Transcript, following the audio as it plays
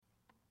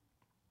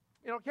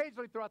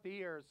Occasionally throughout the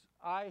years,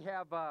 I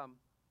have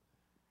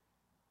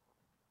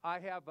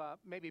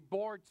maybe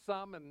bored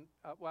some, and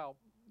well,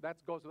 that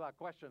goes without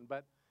question.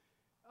 But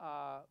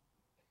uh,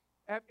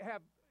 have,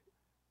 have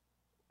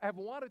have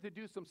wanted to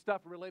do some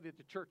stuff related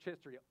to church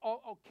history.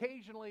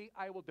 Occasionally,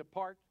 I will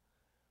depart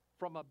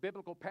from a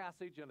biblical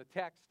passage and a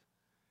text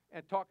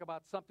and talk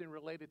about something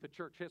related to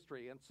church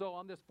history. And so,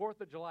 on this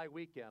 4th of July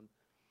weekend,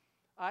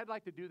 I'd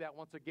like to do that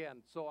once again.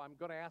 So, I'm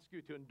going to ask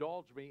you to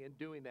indulge me in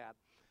doing that.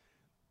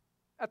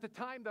 At the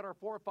time that our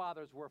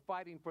forefathers were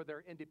fighting for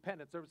their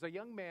independence, there was a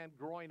young man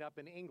growing up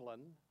in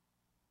England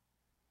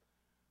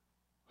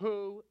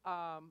who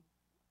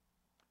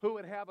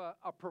would have a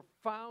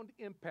profound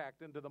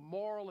impact into the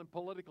moral and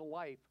political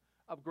life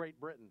of Great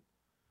Britain,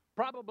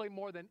 probably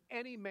more than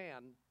any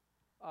man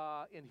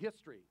in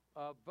history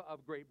of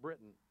Great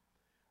Britain.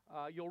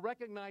 You'll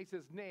recognize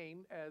his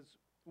name as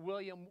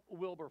William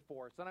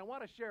Wilberforce, and I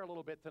want to share a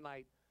little bit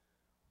tonight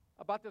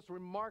about this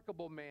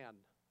remarkable man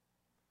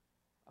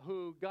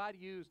who God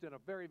used in a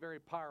very, very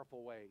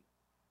powerful way,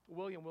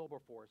 William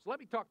Wilberforce. Let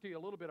me talk to you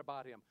a little bit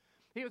about him.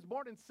 He was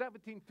born in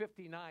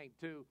 1759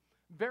 to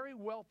very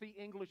wealthy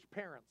English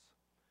parents,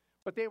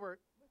 but they were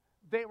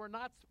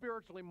not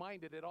spiritually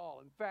minded at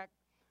all. In fact,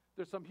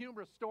 there's some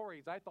humorous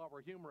stories I thought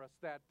were humorous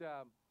that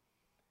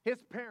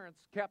his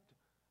parents kept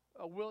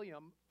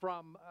William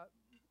from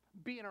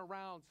being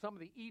around some of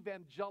the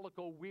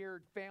evangelical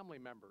weird family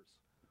members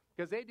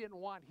because they didn't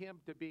want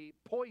him to be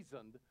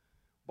poisoned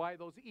by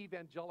those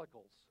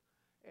evangelicals.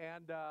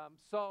 And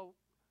so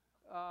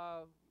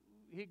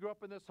he grew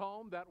up in this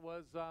home that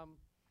was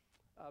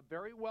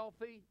very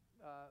wealthy,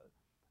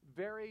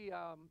 very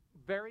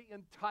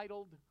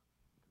entitled,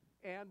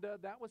 and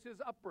that was his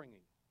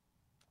upbringing.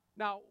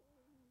 Now,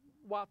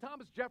 while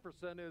Thomas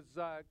Jefferson is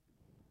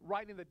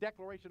writing the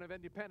Declaration of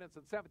Independence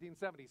in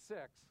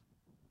 1776,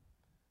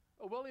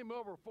 William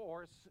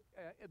Wilberforce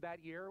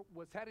that year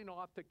was heading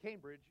off to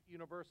Cambridge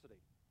University.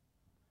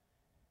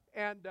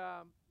 And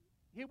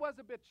he was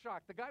a bit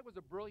shocked. The guy was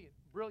a brilliant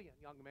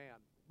young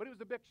man, but he was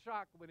a bit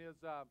shocked when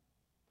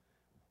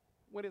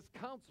his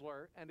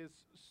counselor and his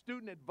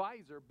student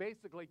advisor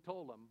basically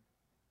told him,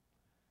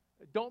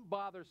 "Don't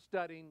bother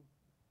studying.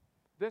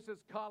 This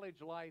is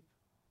college life.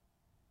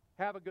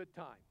 Have a good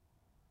time."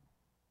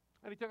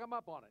 And he took him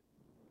up on it.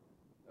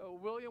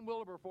 William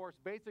Wilberforce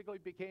basically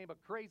became a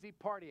crazy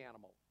party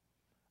animal.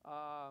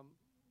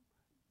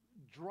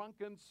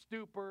 Drunken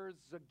stupors,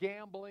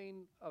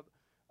 gambling,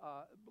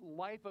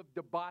 life of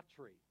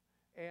debauchery.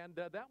 And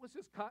that was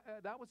his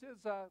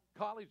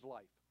college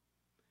life.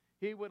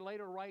 He would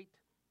later write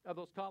of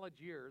those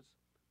college years,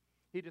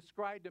 he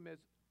described them as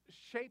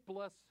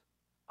shapeless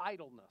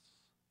idleness,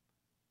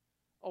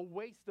 a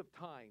waste of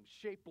time,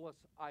 shapeless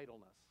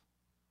idleness.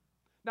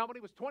 Now, when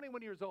he was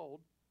 21 years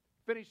old,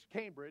 finished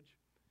Cambridge,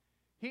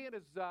 he and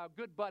his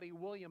good buddy,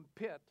 William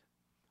Pitt,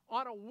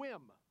 on a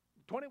whim,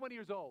 21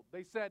 years old,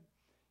 they said,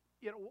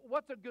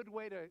 what's a good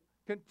way to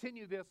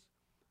continue this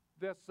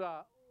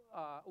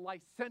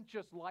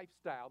licentious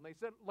lifestyle? And they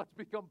said, let's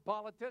become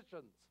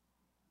politicians.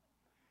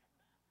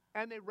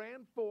 And they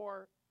ran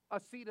for a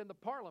seat in the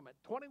parliament,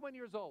 21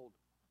 years old.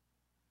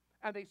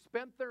 And they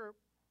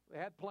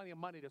had plenty of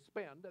money to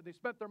spend, and they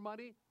spent their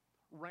money,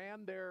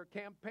 ran their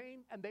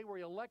campaign, and they were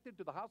elected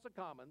to the House of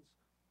Commons,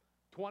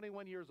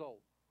 21 years old.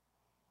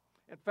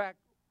 In fact,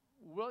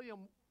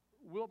 William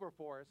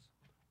Wilberforce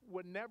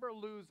would never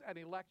lose an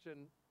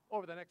election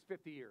over the next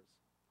 50 years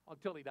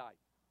until he died.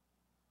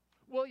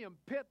 William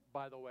Pitt,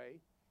 by the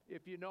way,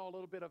 if you know a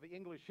little bit of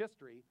English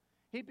history,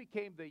 he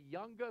became the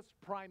youngest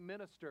prime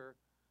minister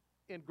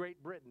in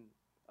Great Britain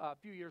a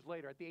few years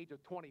later at the age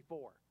of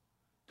 24.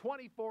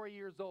 24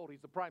 years old,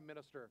 he's the prime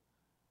minister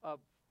of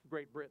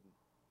Great Britain.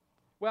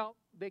 Well,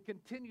 they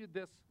continued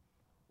this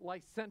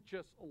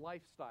licentious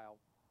lifestyle.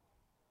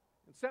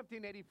 In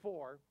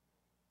 1784,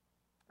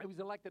 he was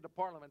elected to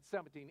Parliament in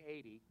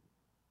 1780.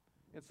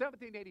 In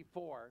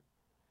 1784,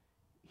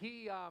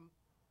 he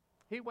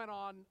went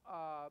on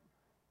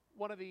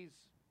one of these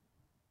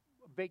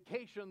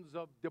vacations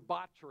of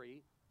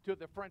debauchery to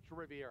the French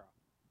Riviera.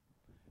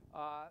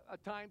 A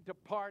time to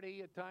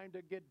party, a time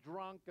to get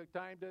drunk, a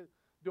time to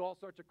do all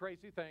sorts of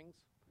crazy things.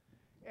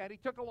 And he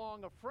took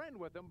along a friend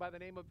with him by the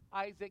name of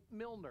Isaac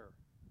Milner.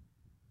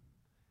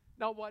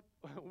 Now, what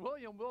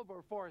William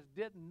Wilberforce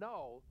didn't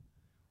know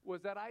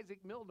was that Isaac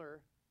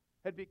Milner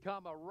had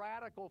become a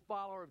radical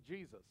follower of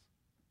Jesus.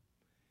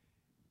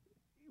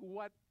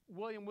 What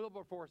William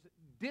Wilberforce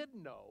did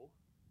know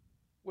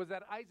was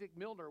that Isaac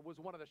Milner was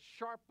one of the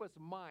sharpest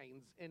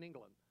minds in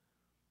England.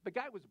 The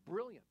guy was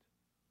brilliant.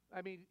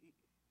 I mean,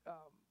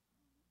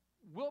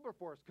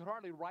 Wilberforce could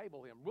hardly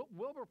rival him.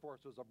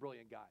 Wilberforce was a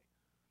brilliant guy.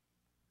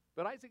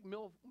 But Isaac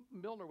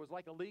Milner was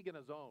like a league in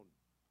his own.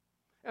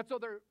 And so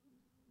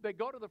they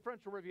go to the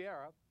French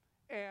Riviera,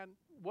 and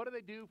what do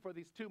they do for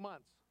these 2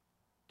 months?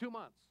 2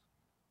 months.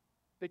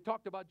 They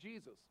talked about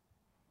Jesus.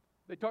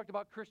 They talked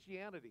about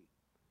Christianity.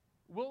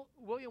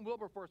 William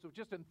Wilberforce was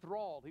just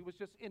enthralled. He was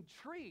just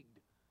intrigued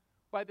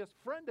by this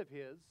friend of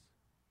his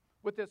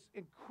with this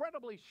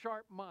incredibly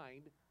sharp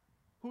mind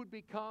who'd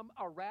become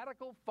a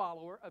radical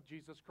follower of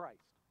Jesus Christ.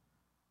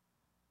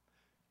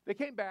 They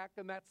came back,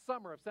 and that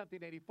summer of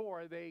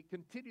 1784, they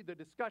continued the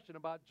discussion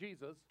about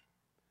Jesus,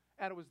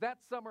 and it was that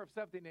summer of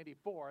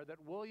 1784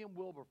 that William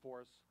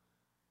Wilberforce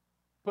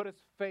put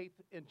his faith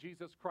in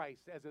Jesus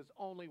Christ as his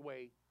only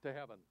way to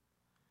heaven.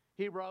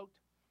 He wrote,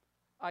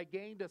 "I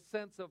gained a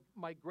sense of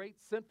my great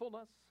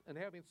sinfulness and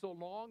having so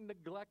long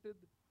neglected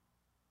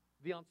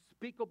the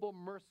unspeakable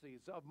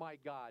mercies of my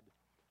God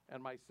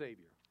and my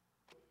Savior."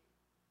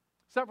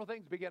 Several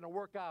things began to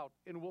work out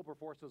in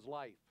Wilberforce's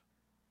life.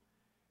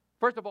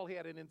 First of all, he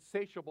had an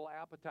insatiable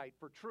appetite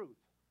for truth.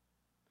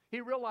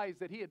 He realized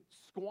that he had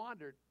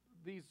squandered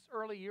these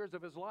early years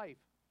of his life.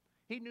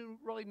 He knew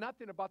really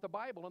nothing about the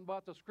Bible and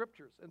about the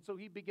Scriptures, and so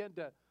he began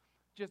to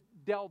just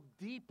delve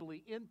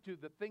deeply into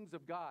the things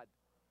of God.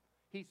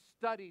 He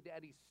studied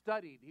and he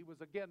studied. He was,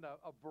 again,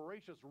 a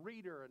voracious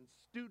reader and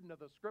student of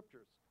the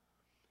Scriptures.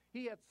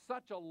 He had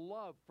such a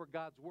love for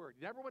God's Word.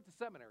 He never went to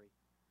seminary,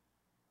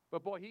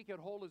 but boy, he could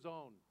hold his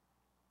own.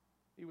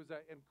 He was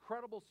an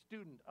incredible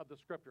student of the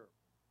Scripture.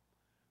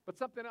 But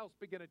something else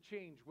began to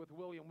change with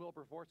William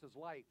Wilberforce's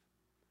life.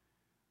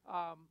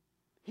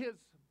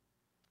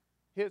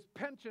 His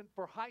penchant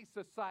for high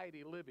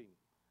society living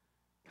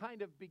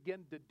kind of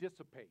began to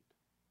dissipate.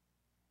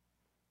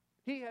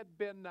 He had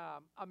been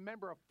a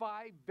member of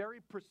 5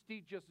 very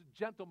prestigious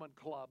gentlemen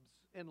clubs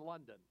in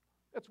London.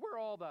 It's where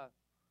all the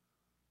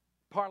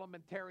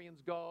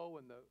parliamentarians go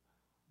and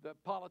the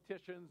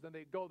politicians, and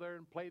they go there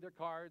and play their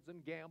cards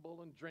and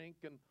gamble and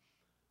drink and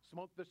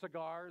smoke their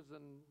cigars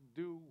and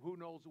do who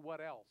knows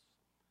what else.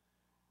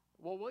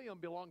 Well, William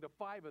belonged to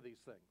 5 of these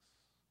things.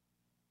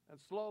 And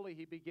slowly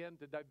he began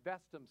to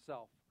divest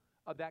himself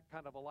of that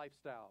kind of a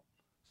lifestyle.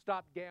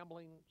 Stopped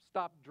gambling,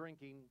 stopped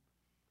drinking,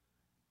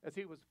 as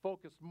he was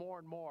focused more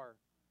and more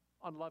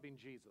on loving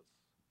Jesus.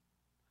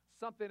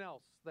 Something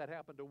else that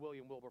happened to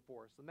William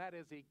Wilberforce, and that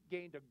is he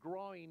gained a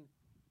growing,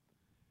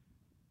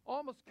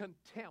 almost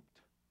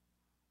contempt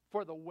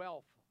for the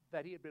wealth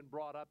that he had been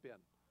brought up in,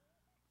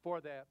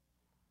 for the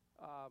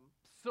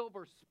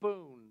silver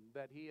spoon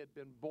that he had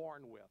been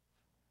born with.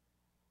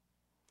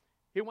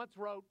 He once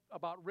wrote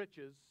about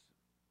riches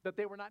that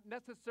they were not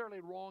necessarily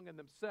wrong in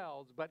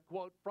themselves, but,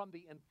 quote, "From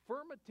the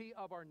infirmity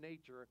of our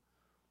nature,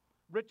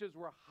 riches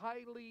were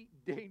highly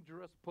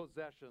dangerous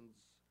possessions."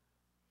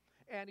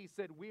 And he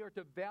said, "We are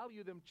to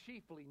value them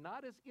chiefly,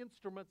 not as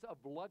instruments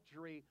of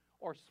luxury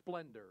or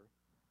splendor,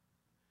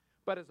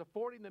 but as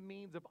affording the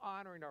means of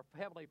honoring our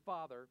Heavenly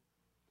Father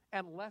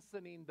and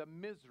lessening the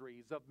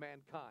miseries of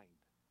mankind."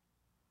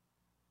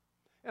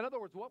 In other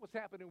words, what was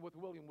happening with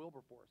William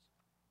Wilberforce?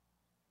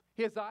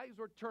 His eyes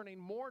were turning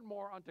more and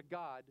more onto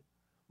God,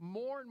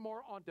 more and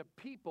more onto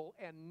people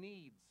and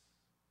needs.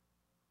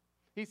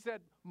 He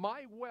said,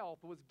 "My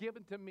wealth was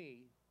given to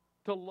me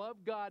to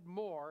love God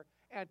more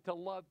and to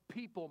love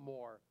people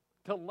more,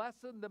 to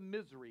lessen the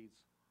miseries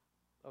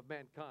of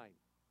mankind."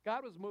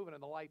 God was moving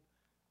in the life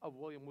of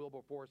William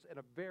Wilberforce in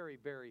a very,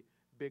 very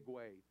big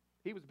way.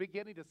 He was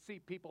beginning to see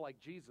people like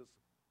Jesus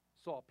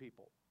saw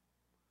people.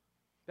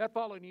 That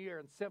following year,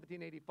 in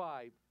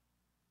 1785,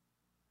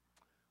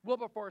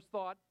 Wilberforce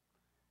thought,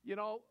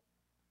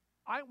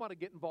 I want to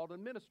get involved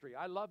in ministry.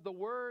 I love the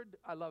Word.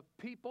 I love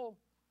people.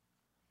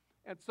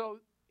 And so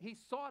he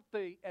sought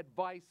the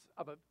advice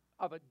of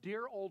a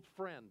dear old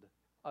friend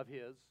of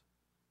his,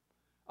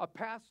 a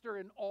pastor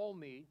in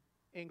Olney,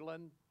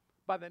 England,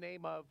 by the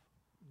name of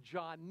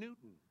John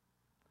Newton.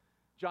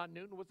 John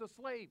Newton was a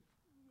slave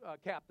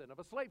captain of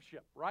a slave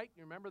ship, right?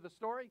 You remember the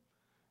story?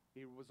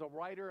 He was a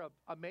writer of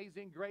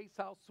Amazing Grace,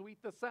 how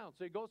sweet the sound.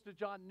 So he goes to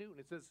John Newton.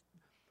 He says,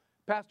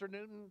 "Pastor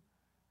Newton,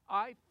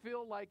 I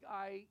feel like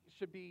I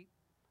should be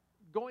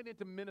going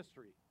into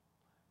ministry.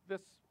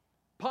 This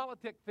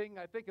politic thing,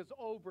 I think, is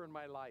over in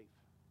my life."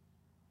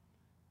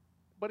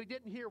 But he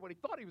didn't hear what he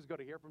thought he was going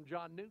to hear from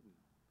John Newton.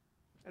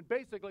 And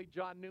basically,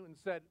 John Newton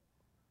said,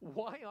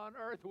 "Why on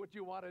earth would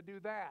you want to do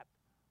that?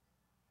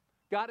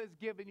 God has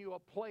given you a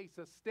place,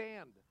 a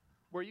stand,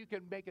 where you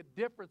can make a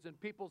difference in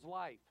people's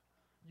life.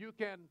 You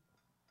can..."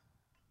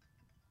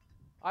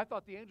 I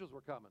thought the angels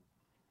were coming.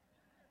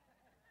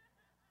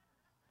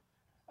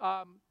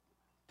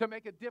 To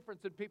make a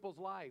difference in people's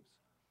lives.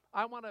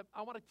 I want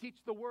to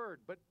teach the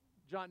Word. But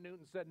John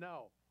Newton said,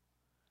 no,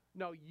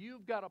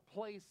 you've got a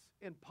place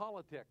in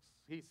politics,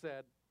 he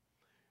said,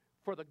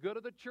 for the good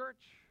of the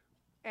church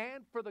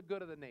and for the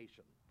good of the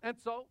nation. And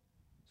so,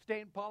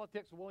 stay in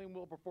politics, William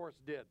Wilberforce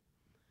did.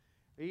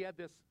 He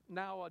had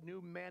now a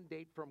new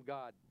mandate from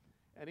God,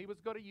 and he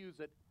was going to use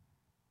it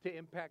to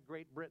impact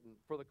Great Britain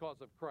for the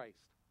cause of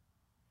Christ.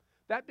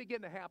 That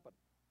began to happen.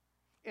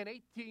 In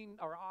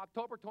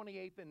October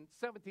 28th, in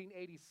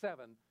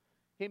 1787,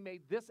 he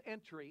made this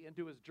entry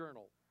into his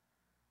journal: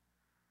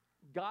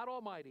 "God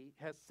Almighty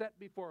has set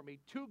before me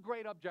 2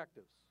 great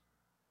objectives: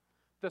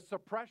 the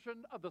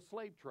suppression of the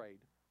slave trade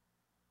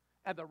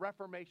and the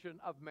reformation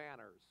of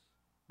manners."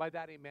 By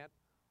that he meant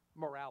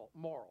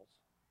morals.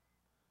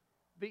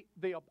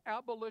 The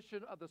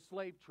abolition of the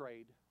slave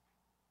trade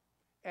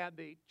and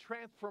the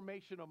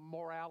transformation of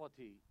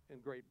morality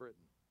in Great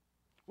Britain.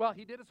 Well,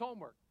 he did his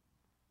homework.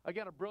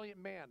 Again, a brilliant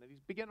man, and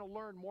he's beginning to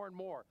learn more and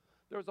more.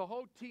 There was a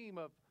whole team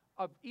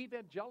of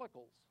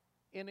evangelicals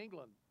in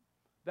England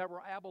that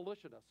were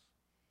abolitionists,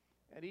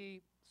 and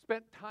he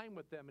spent time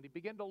with them, and he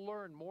began to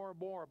learn more and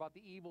more about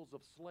the evils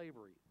of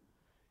slavery.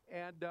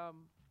 And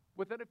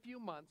within a few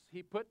months,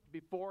 he put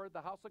before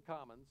the House of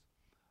Commons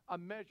a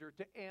measure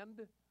to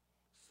end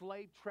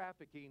slave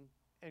trafficking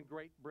in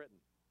Great Britain.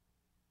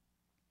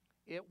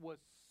 It was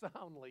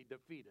soundly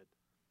defeated.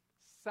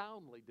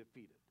 Soundly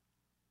defeated.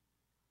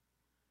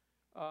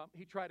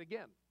 He tried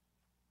again.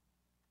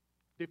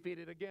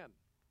 Defeated again.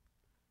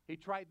 He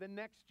tried the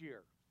next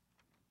year.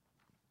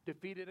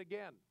 Defeated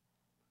again.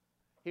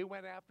 He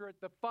went after it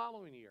the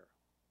following year.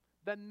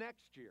 The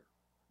next year.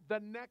 The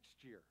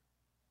next year.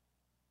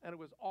 And it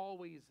was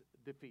always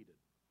defeated.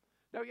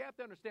 Now, you have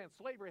to understand,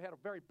 slavery had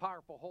a very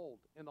powerful hold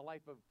in the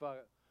life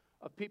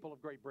of people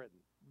of Great Britain.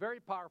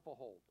 Very powerful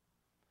hold.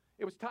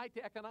 It was tied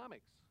to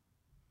economics.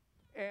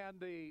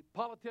 And the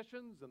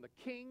politicians and the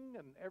king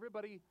and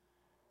everybody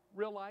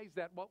realized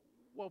that, well,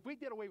 if we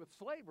did away with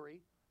slavery,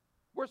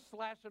 we're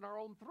slashing our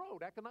own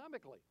throat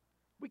economically.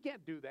 We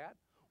can't do that.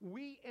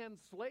 We end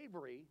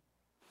slavery,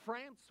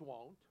 France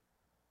won't,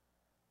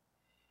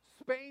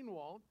 Spain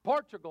won't,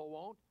 Portugal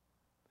won't,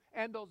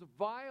 and those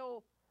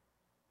vile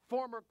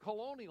former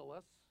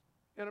colonialists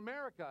in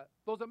America,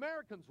 those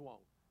Americans won't.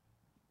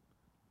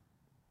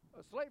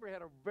 Slavery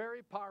had a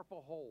very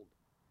powerful hold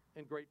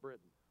in Great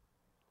Britain.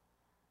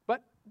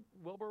 But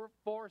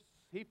Wilberforce,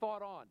 he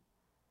fought on.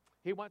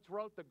 He once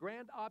wrote, "The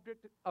grand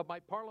object of my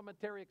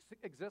parliamentary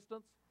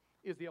existence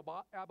is the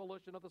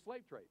abolition of the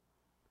slave trade.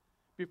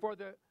 Before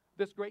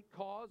this great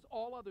cause,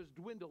 all others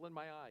dwindle in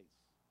my eyes.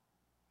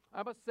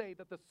 I must say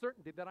that the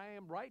certainty that I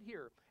am right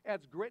here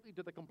adds greatly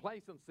to the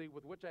complacency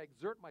with which I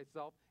exert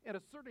myself in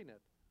asserting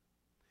it.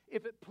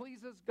 If it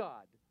pleases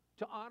God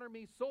to honor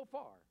me so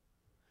far,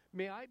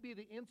 may I be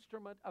the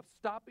instrument of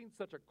stopping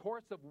such a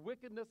course of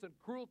wickedness and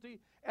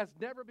cruelty as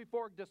never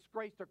before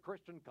disgraced a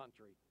Christian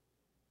country.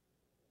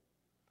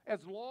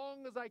 As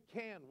long as I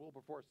can,"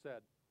 Wilberforce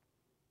said,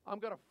 "I'm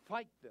going to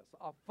fight this.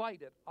 I'll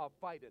fight it. I'll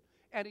fight it."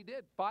 And he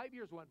did. 5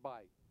 years went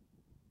by.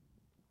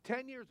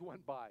 10 years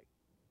went by.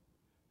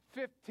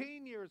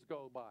 15 years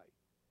go by.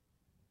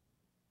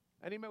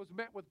 And he was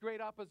met with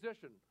great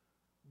opposition.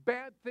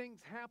 Bad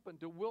things happened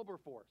to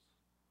Wilberforce.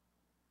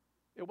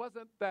 It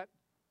wasn't that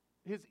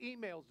his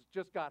emails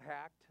just got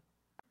hacked.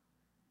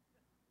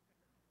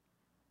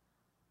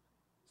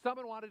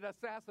 Someone wanted to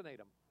assassinate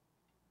him.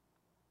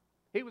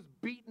 He was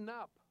beaten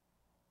up.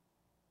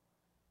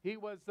 He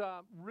was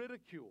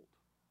ridiculed.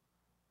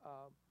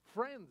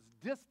 Friends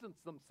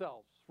distanced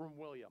themselves from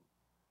William.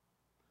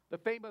 The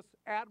famous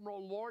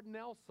Admiral Lord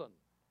Nelson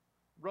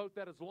wrote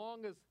that as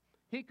long as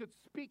he could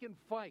speak and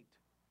fight,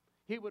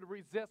 he would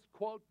resist,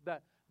 quote,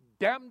 "the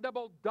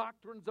damnable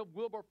doctrines of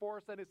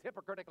Wilberforce and his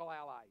hypocritical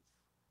allies."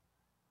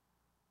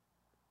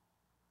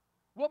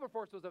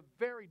 Wilberforce was a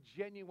very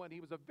genuine,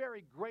 he was a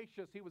very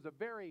gracious, he was a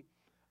very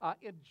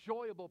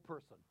enjoyable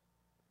person.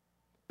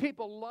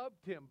 People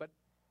loved him, but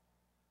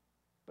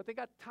they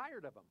got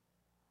tired of him.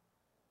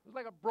 It was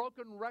like a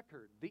broken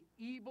record. The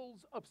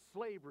evils of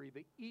slavery,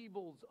 the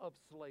evils of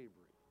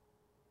slavery.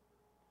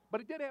 But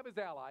he did have his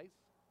allies,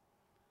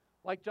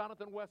 like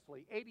Jonathan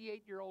Wesley,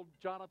 88-year-old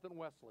Jonathan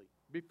Wesley.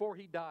 Before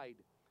he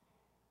died,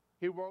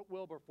 he wrote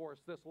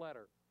Wilberforce this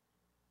letter.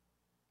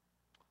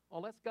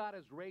 "Unless God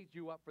has raised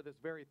you up for this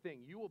very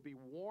thing, you will be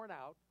worn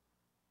out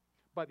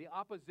by the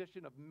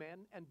opposition of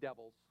men and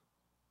devils.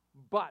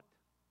 But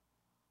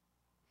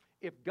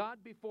if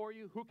God be for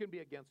you, who can be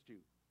against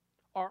you?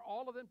 Are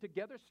all of them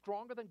together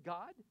stronger than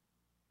God?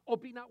 Oh,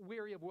 be not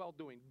weary of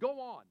well-doing. Go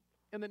on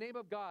in the name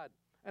of God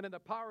and in the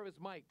power of his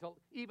might, till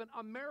even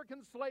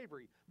American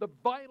slavery, the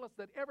vilest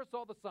that ever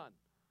saw the sun,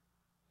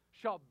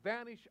 shall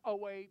vanish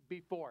away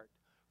before it."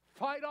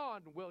 Fight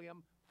on,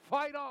 William.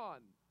 Fight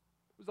on.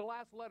 It was the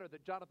last letter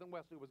that Jonathan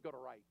Wesley was going to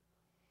write.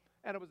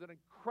 And it was an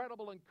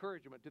incredible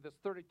encouragement to this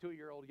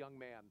 32-year-old young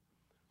man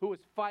who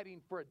was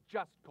fighting for a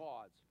just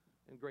cause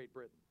in Great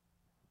Britain.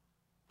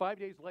 5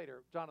 days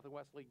later, Jonathan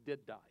Wesley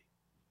did die.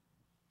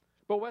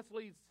 But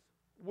Wesley's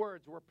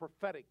words were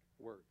prophetic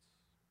words.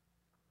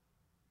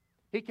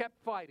 He kept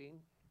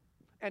fighting,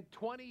 and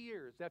 20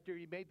 years after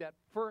he made that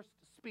first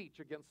speech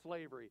against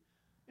slavery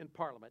in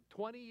Parliament,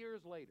 20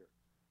 years later,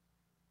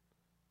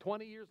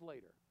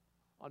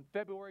 on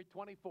February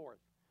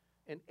 24th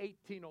in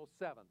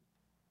 1807,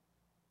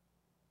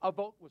 a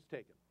vote was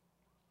taken.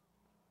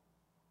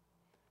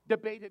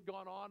 Debate had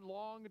gone on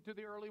long into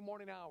the early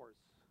morning hours.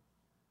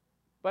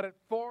 But at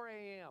 4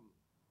 a.m.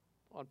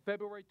 on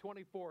February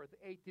 24th,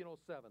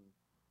 1807,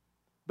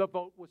 the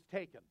vote was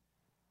taken.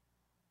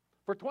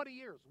 For 20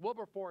 years,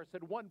 Wilberforce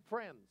had won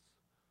friends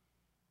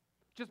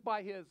just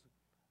by his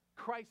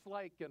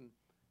Christ-like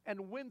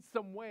and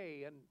winsome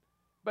way,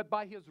 but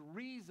by his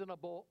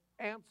reasonable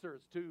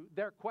answers to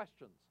their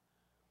questions,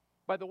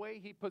 by the way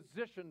he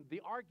positioned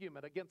the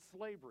argument against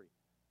slavery.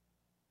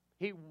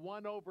 He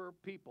won over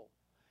people.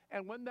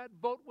 And when that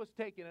vote was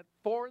taken at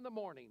 4 in the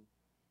morning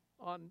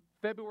on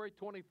February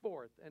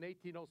 24th in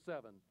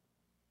 1807,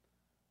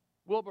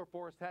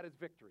 Wilberforce had his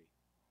victory.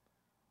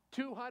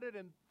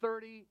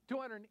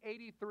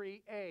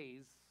 283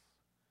 A's,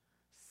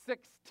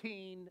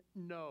 16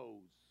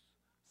 no's.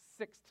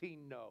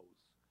 16 no's.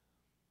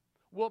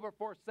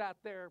 Wilberforce sat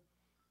there,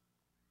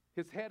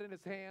 his head in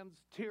his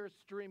hands, tears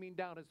streaming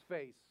down his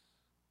face.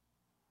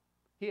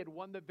 He had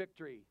won the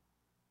victory.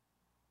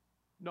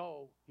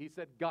 No, he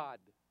said God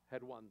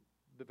had won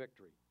the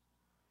victory.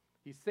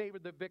 He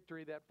savored the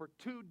victory that for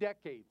 2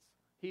 decades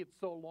he had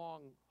so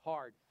long,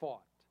 hard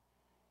fought.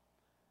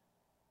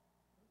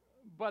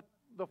 But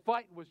the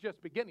fight was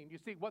just beginning. You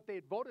see, what they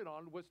had voted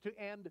on was to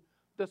end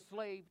the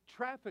slave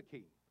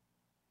trafficking,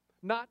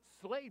 not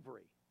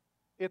slavery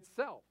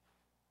itself.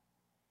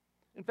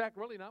 In fact,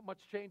 really not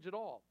much change at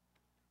all.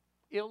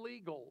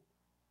 Illegal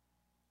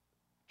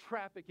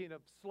trafficking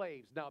of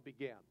slaves now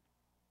began,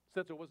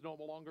 since it was no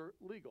longer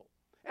legal.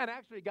 And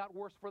actually it got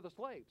worse for the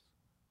slaves,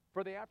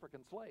 for the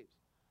African slaves.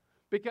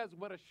 Because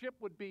when a ship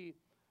would be,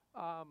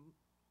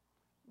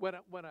 when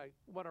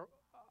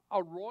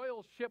a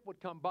royal ship would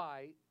come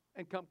by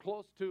and come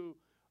close to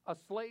a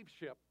slave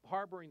ship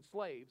harboring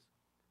slaves,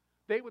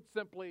 they would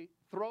simply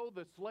throw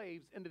the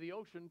slaves into the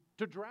ocean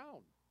to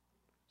drown,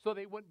 so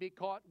they wouldn't be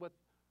caught with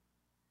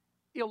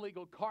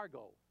illegal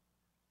cargo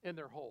in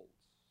their holds.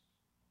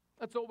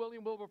 And so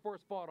William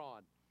Wilberforce fought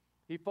on.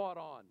 He fought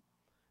on.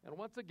 And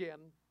once again,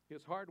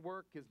 his hard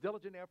work, his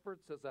diligent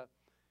efforts as a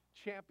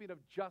champion of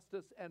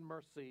justice and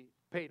mercy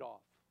paid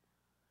off.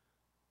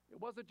 It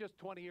wasn't just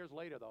 20 years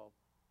later, though.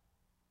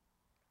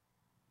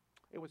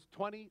 It was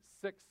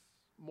 26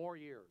 more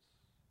years.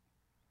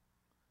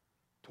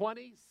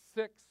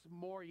 26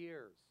 more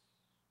years.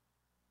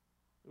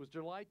 It was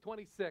July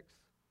 26,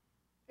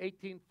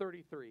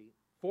 1833,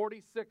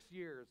 46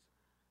 years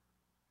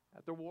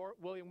after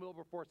William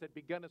Wilberforce had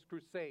begun his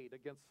crusade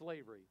against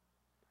slavery.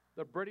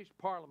 The British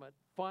Parliament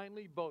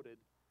finally voted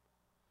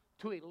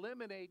to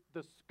eliminate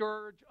the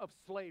scourge of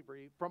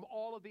slavery from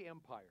all of the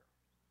empire.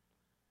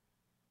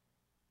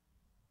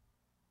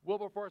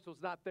 Wilberforce was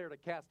not there to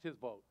cast his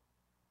vote.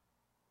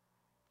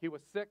 He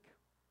was sick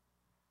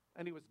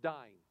and he was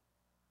dying.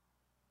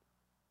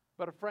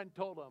 But a friend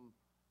told him,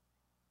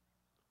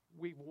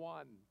 "We've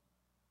won.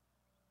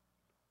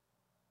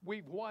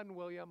 We've won,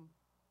 William."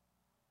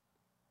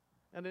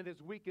 And in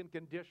his weakened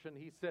condition,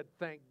 he said,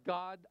 "Thank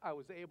God I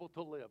was able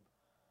to live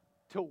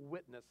to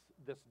witness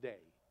this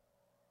day."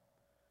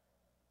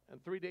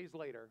 And 3 days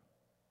later,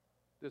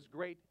 this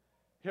great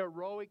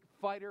heroic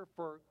fighter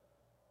for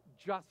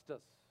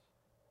justice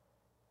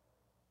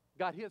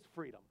got his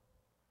freedom,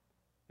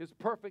 his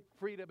perfect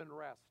freedom and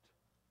rest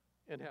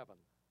in heaven.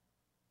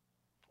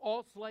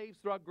 All slaves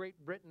throughout Great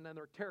Britain and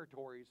their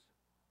territories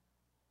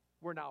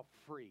were now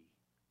free.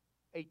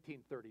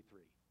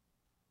 1833.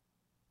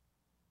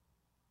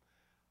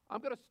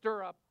 I'm going to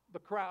stir up the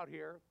crowd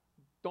here.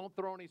 Don't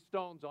throw any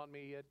stones on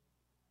me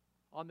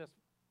on this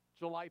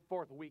July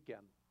 4th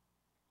weekend.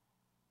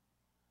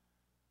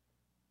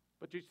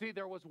 But you see,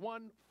 there was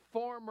one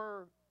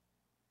former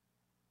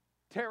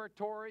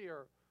territory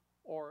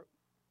or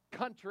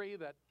country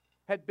that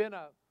had been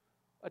a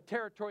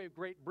territory of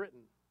Great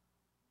Britain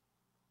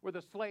where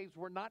the slaves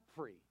were not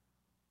free,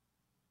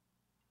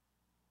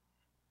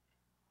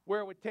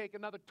 where it would take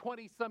another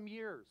 20-some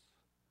years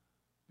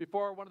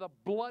before one of the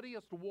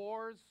bloodiest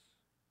wars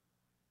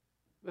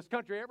this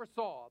country ever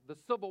saw, the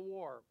Civil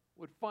War,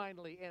 would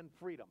finally end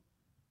freedom.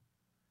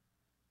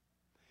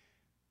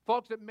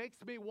 Folks, it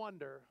makes me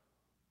wonder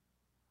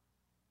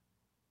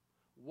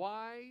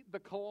why the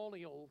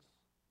colonials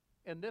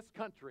in this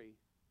country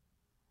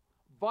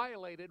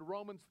violated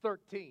Romans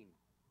 13,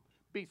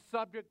 be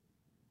subject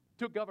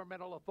to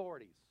governmental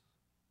authorities.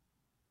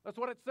 That's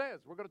what it says.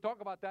 We're going to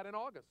talk about that in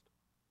August.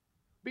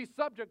 Be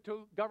subject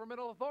to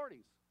governmental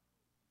authorities.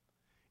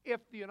 If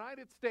the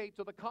United States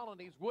or the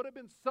colonies would have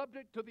been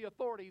subject to the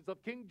authorities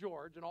of King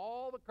George and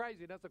all the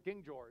craziness of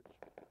King George,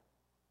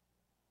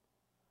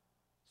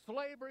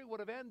 slavery would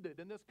have ended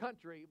in this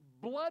country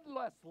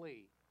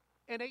bloodlessly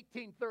in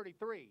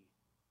 1833.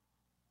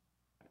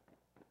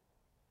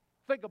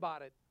 Think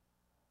about it.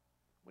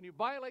 When you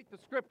violate the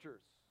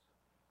scriptures,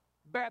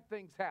 bad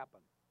things happen.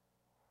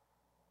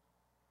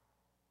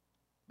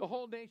 The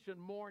whole nation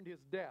mourned his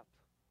death,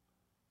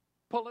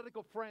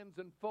 political friends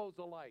and foes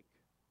alike.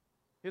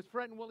 His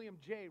friend William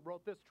Jay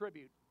wrote this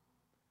tribute.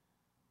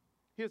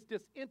 His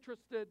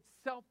disinterested,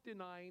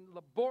 self-denying,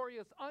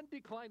 laborious,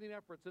 undeclining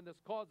efforts in this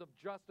cause of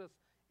justice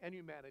and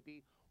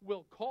humanity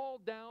will call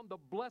down the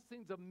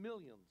blessings of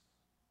millions,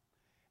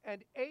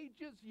 and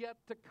ages yet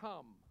to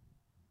come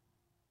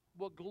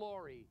will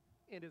glory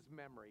in his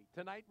memory.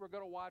 Tonight we're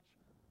going to watch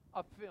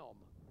a film.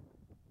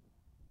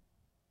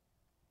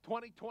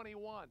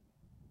 2021.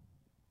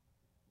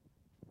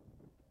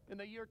 In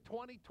the year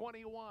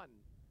 2021,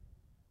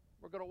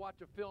 we're going to watch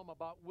a film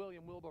about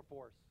William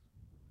Wilberforce.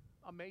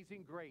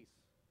 Amazing Grace.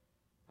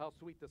 How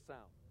sweet the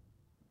sound.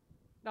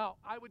 Now,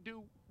 I would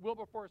do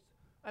Wilberforce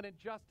an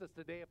injustice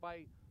today if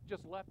I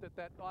just left it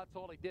that that's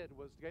all he did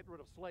was get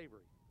rid of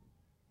slavery.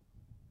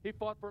 He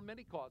fought for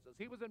many causes.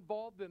 He was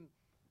involved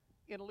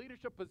in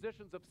leadership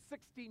positions of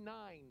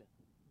 69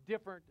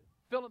 different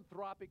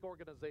philanthropic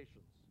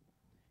organizations.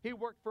 He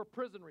worked for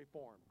prison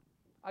reform,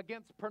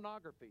 against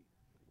pornography.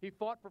 He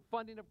fought for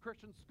funding of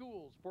Christian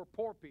schools for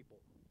poor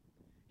people.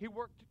 He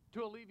worked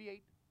to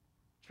alleviate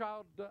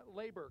child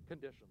labor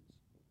conditions,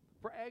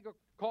 for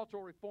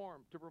agricultural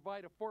reform to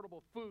provide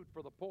affordable food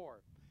for the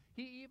poor.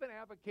 He even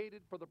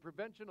advocated for the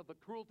prevention of the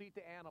cruelty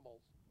to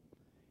animals.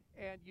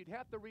 And you'd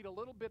have to read a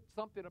little bit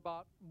something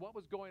about what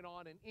was going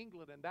on in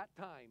England in that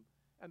time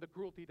and the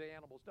cruelty to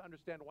animals to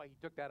understand why he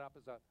took that up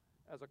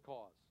as a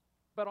cause.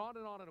 But on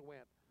and on it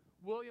went.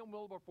 William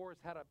Wilberforce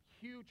had a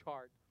huge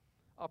heart,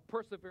 a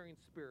persevering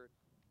spirit,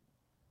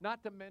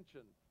 not to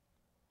mention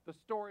the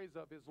stories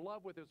of his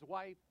love with his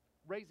wife,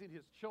 raising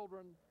his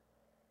children,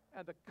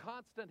 and the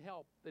constant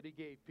help that he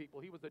gave people.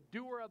 He was a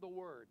doer of the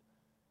word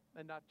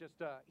and not just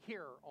a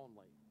hearer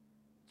only.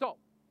 So,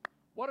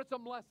 what are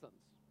some lessons?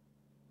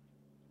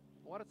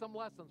 What are some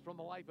lessons from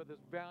the life of this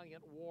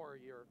valiant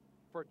warrior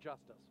for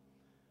justice?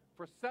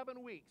 For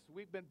 7 weeks,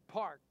 we've been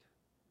parked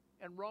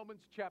in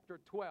Romans chapter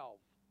 12.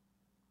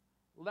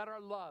 Let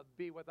our love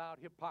be without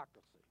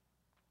hypocrisy.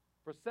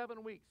 For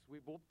 7 weeks,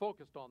 we've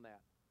focused on that.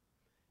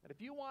 And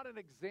if you want an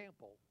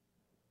example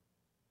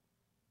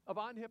of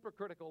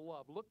unhypocritical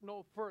love, look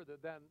no further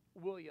than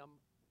William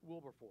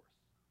Wilberforce.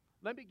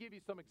 Let me give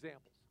you some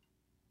examples.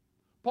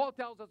 Paul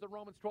tells us in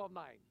Romans 12:9,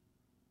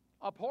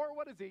 abhor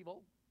what is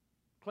evil,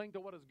 cling to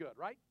what is good,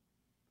 right?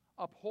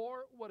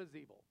 Abhor what is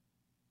evil.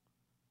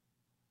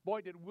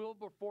 Boy, did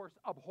Wilberforce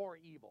abhor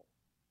evil.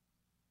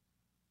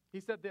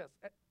 He said this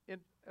in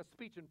a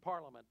speech in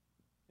Parliament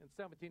in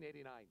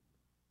 1789.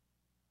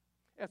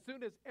 As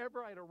soon as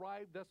ever I'd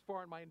arrived thus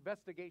far in my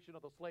investigation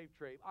of the slave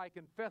trade, I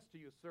confess to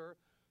you, sir,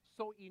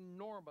 so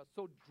enormous,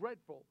 so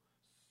dreadful,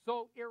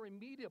 so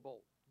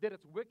irremediable did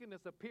its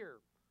wickedness appear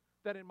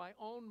that in my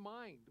own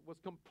mind was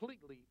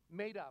completely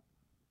made up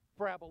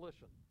for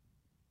abolition.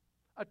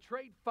 A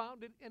trade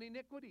founded in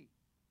iniquity,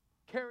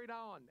 carried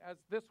on as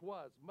this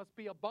was, must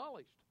be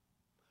abolished.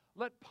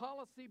 Let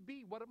policy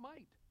be what it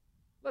might.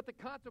 Let the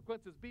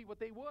consequences be what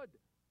they would.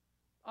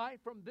 I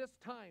from this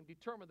time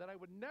determined that I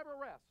would never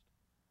rest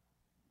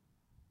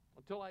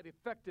until I'd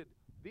effected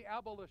the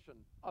abolition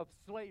of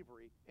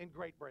slavery in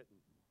Great Britain.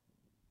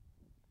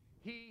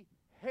 He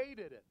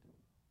hated it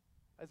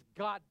as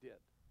God did.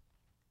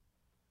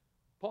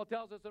 Paul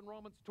tells us in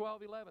Romans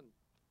 12:11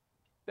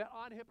 that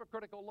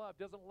unhypocritical love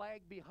doesn't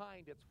lag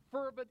behind. It's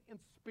fervent in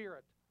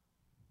spirit.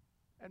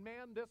 And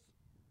man, this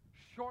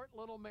short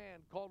little man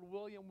called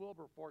William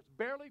Wilberforce,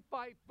 barely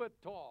 5 foot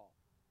tall,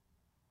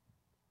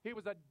 he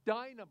was a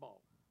dynamo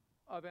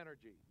of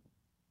energy.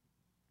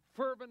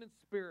 Fervent in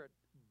spirit,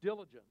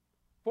 diligent.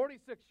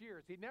 46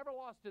 years, he never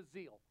lost his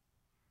zeal.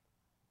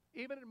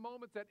 Even in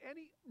moments that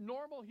any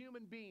normal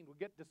human being would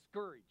get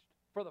discouraged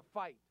for the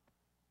fight,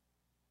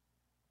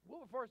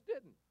 Wilberforce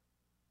didn't.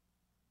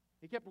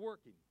 He kept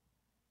working.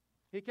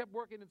 He kept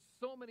working in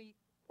so many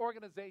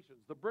organizations,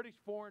 the British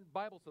Foreign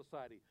Bible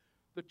Society,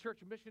 the Church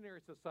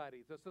Missionary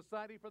Society, the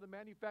Society for the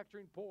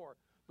Manufacturing Poor,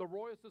 the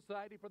Royal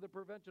Society for the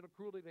Prevention of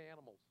Cruelty to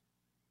Animals.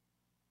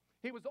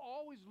 He was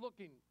always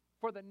looking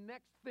for the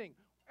next thing.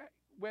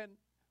 When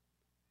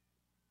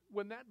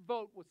that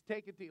vote was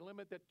taken to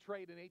eliminate that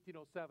trade in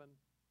 1807,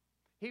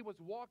 he was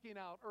walking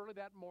out early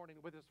that morning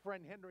with his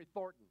friend Henry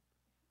Thornton.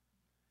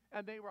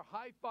 And they were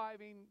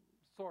high-fiving,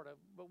 sort of,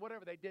 but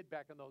whatever they did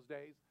back in those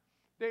days.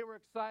 They were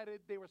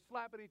excited. They were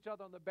slapping each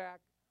other on the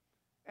back.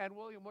 And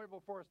William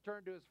Wilberforce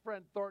turned to his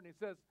friend Thornton.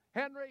 He says,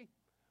 Henry,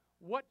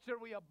 what should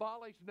we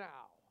abolish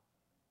now?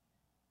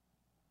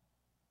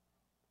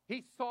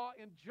 He saw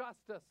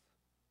injustice.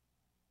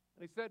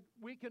 And he said,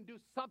 we can do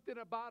something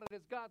about it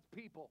as God's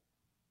people.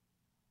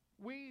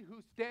 We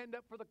who stand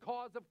up for the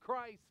cause of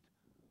Christ,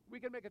 we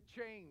can make a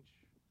change.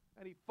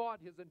 And he fought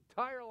his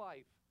entire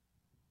life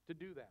to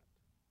do that.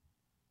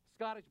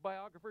 Scottish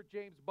biographer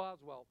James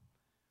Boswell,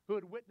 who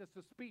had witnessed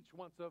a speech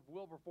once of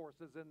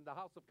Wilberforce's in the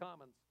House of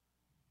Commons,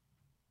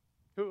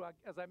 who,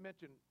 as I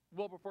mentioned,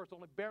 Wilberforce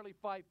only barely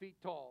 5 feet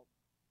tall.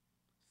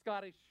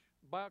 Scottish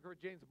biographer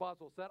James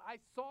Boswell said, I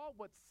saw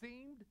what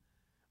seemed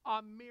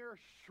a mere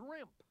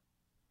shrimp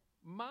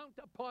mount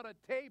upon a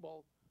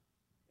table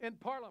in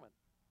Parliament.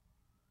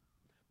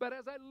 But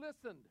as I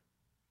listened,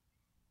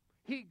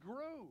 he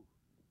grew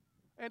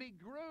and he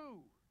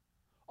grew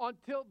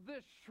until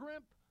this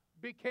shrimp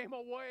became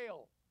a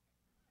whale.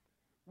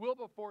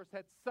 Wilberforce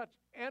had such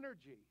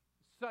energy,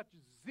 such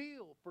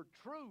zeal for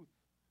truth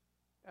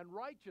and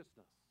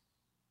righteousness.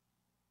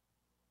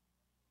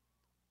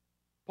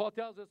 Paul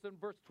tells us in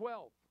verse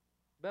 12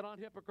 that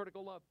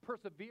unhypocritical love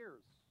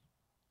perseveres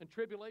in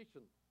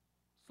tribulation.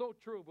 So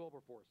true of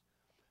Wilberforce.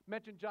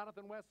 Mentioned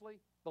Jonathan Wesley,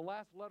 the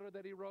last letter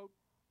that he wrote.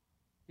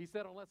 He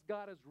said, unless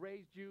God has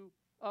raised you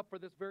up for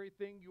this very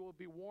thing, you will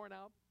be worn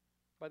out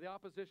by the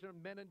opposition of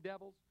men and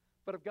devils.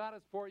 But if God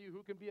is for you,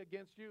 who can be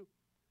against you?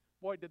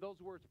 Boy, did those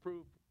words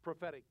prove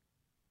prophetic.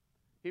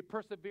 He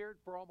persevered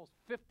for almost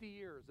 50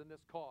 years in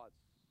this cause.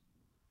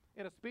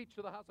 In a speech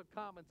to the House of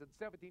Commons in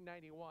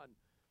 1791,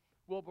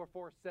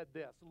 Wilberforce said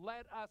this,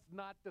 "Let us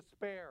not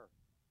despair.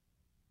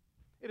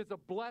 It is a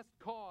blessed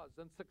cause,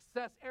 and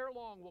success ere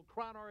long will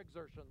crown our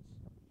exertions.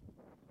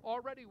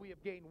 Already we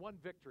have gained one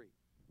victory.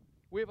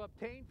 We have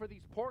obtained for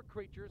these poor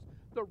creatures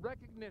the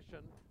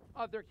recognition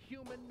of their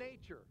human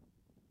nature,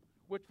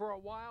 which for a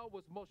while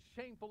was most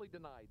shamefully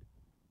denied.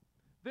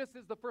 This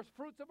is the first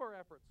fruits of our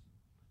efforts.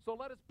 So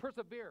let us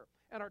persevere,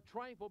 and our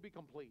triumph will be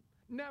complete.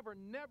 Never,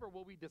 never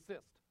will we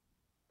desist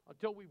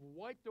until we've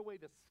wiped away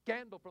the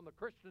scandal from the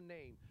Christian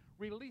name,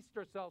 released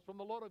ourselves from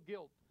the load of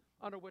guilt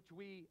under which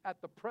we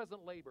at the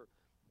present labor,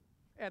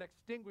 and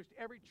extinguished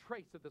every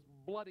trace of this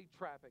bloody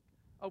traffic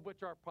of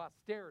which our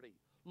posterity,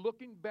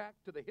 looking back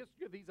to the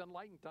history of these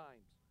enlightened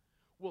times,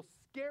 will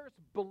scarce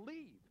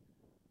believe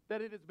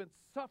that it has been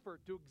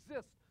suffered to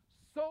exist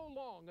so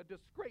long, a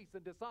disgrace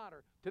and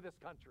dishonor to this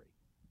country."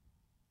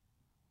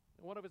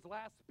 In one of his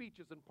last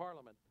speeches in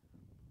Parliament,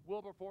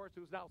 Wilberforce,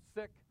 who's now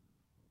sick,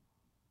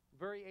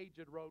 very aged,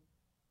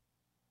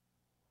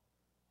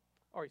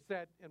 he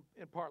said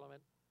in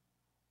Parliament,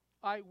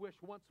 "I wish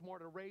once more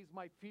to raise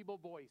my feeble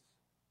voice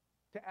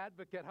to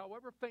advocate,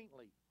 however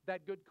faintly,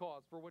 that good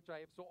cause for which I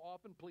have so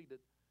often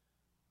pleaded,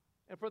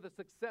 and for the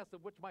success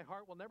of which my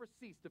heart will never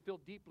cease to feel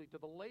deeply to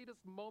the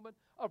latest moment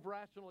of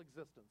rational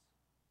existence.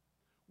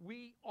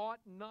 We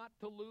ought not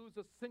to lose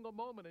a single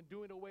moment in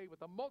doing away with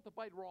the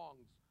multiplied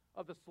wrongs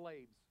of the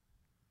slaves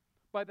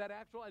by that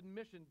actual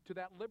admission to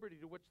that liberty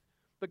to which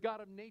the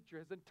God of nature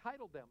has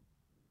entitled them.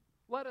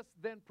 Let us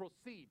then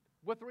proceed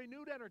with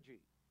renewed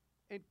energy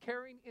in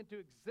carrying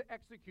into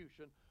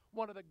execution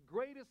one of the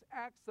greatest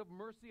acts of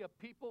mercy a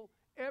people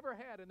ever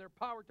had in their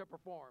power to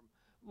perform.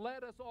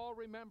 Let us all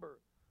remember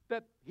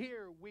that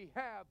here we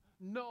have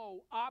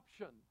no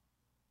option."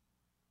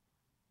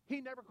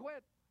 He never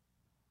quit.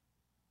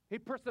 He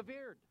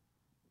persevered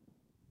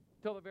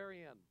till the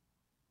very end.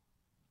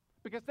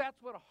 Because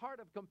that's what a heart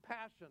of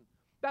compassion,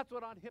 that's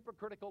what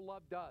unhypocritical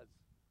love does.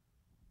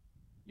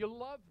 You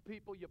love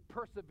people, you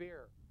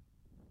persevere.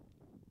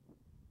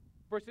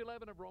 Verse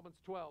 11 of Romans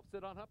 12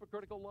 said,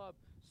 "Unhypocritical love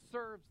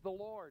serves the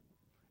Lord."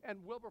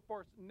 And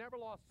Wilberforce never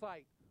lost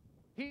sight.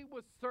 He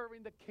was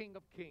serving the King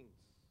of Kings.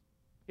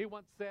 He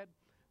once said,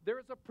 "There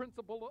is a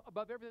principle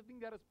above everything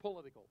that is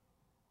political.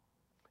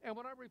 And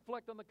when I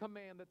reflect on the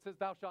command that says,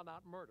 'Thou shalt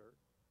not murder,'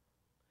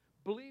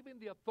 believing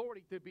the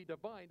authority to be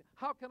divine,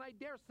 how can I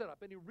dare set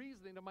up any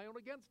reasoning of my own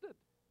against it?"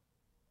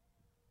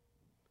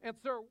 And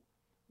sir,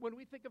 when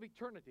we think of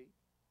eternity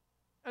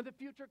and the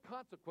future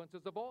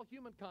consequences of all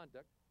human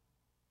conduct,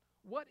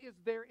 what is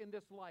there in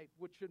this life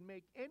which should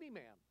make any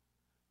man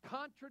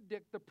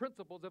contradict the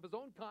principles of his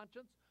own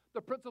conscience,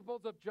 the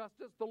principles of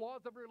justice, the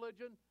laws of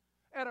religion,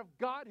 and of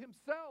God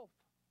himself?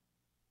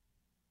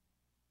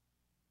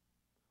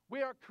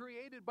 We are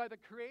created by the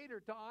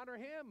Creator to honor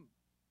him.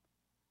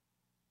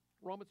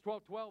 Romans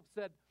 12:12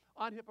 said,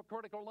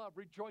 "Unhypocritical love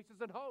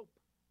rejoices in hope."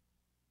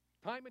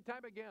 Time and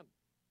time again,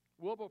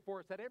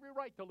 Wilberforce had every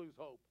right to lose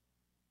hope,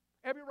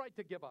 every right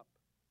to give up.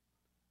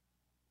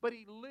 But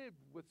he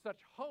lived with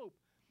such hope,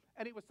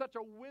 and he was such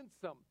a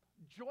winsome,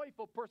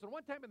 joyful person.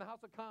 One time in the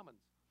House of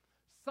Commons,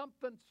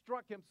 something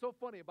struck him so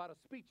funny about a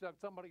speech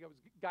that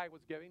guy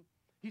was giving,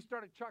 he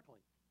started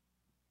chuckling.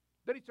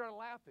 Then he started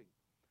laughing,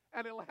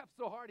 and he laughed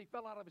so hard he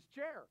fell out of his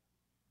chair.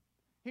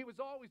 He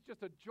was always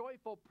just a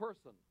joyful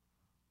person.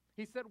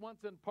 He said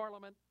once in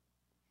Parliament,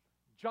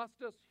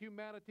 "Justice,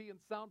 humanity,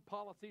 and sound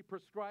policy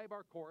prescribe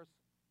our course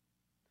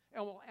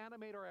and will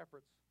animate our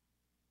efforts.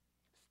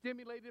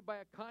 Stimulated by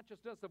a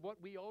consciousness of what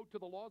we owe to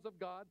the laws of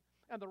God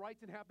and the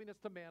rights and happiness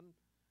to men,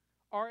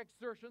 our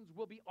exertions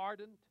will be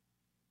ardent,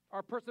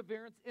 our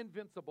perseverance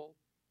invincible,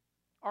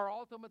 our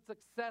ultimate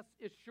success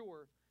is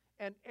sure,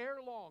 and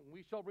ere long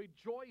we shall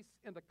rejoice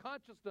in the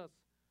consciousness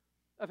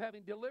of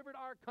having delivered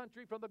our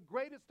country from the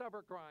greatest of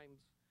her crimes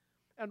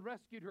and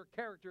rescued her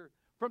character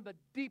from the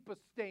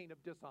deepest stain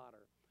of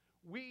dishonor.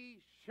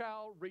 We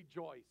shall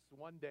rejoice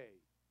one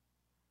day."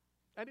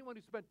 Anyone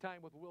who spent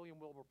time with William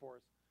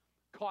Wilberforce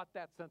caught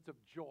that sense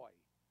of joy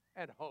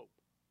and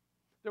hope.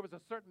 There was a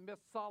certain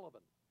Miss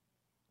Sullivan,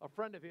 a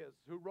friend of his,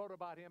 who wrote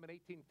about him in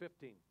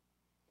 1815.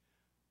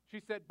 She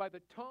said, "By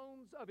the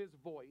tones of his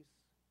voice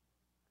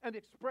and the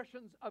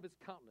expressions of his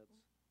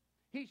countenance,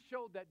 he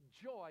showed that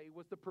joy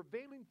was the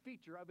prevailing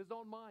feature of his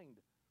own mind.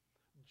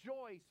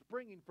 Joy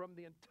springing from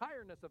the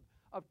entireness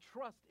of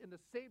trust in the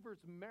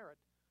Savior's merit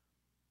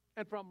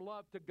and from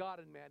love to God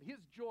and man.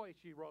 His joy,"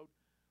 she wrote,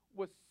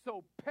 "was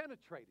so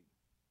penetrating."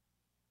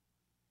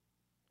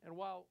 And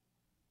while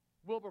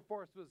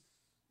Wilberforce was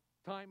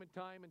time and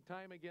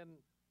time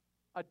again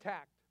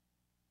attacked,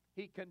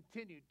 he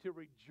continued to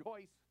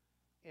rejoice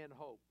in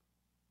hope.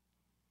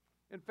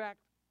 In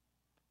fact,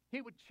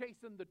 he would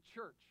chasten the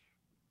Church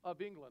of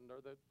England,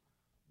 or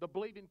the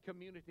believing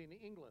community in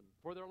England,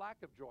 for their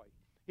lack of joy.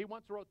 He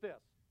once wrote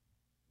this: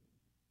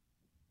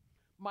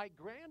 "My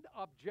grand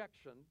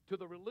objection to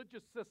the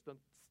religious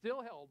system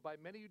still held by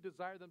many who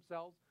desire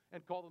themselves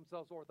and call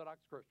themselves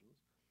Orthodox Christians,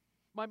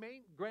 my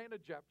main grand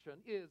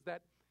objection is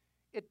that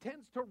it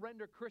tends to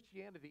render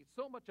Christianity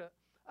so much a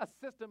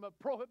system of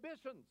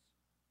prohibitions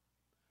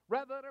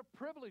rather than our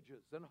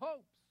privileges and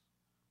hopes,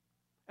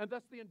 and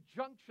thus the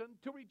injunction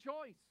to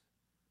rejoice.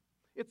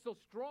 It's so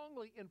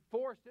strongly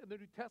enforced in the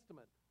New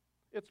Testament,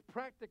 it's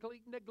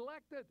practically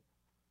neglected.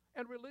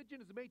 And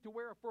religion is made to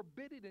wear a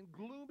forbidding and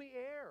gloomy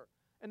air,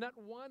 and not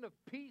one of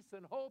peace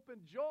and hope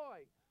and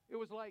joy. It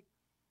was like,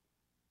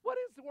 what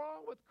is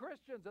wrong with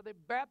Christians? Are they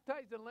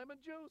baptized in lemon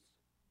juice?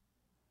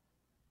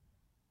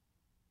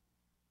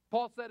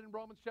 Paul said in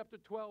Romans chapter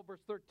 12,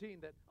 verse 13,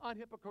 that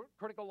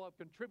unhypocritical love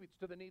contributes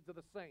to the needs of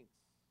the saints.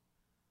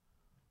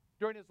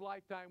 During his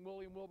lifetime,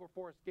 William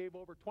Wilberforce gave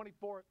over 25%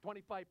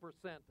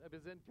 of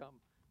his income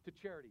to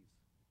charities.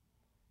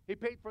 He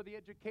paid for the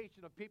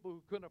education of people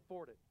who couldn't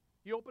afford it.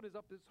 He opened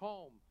up his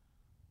home,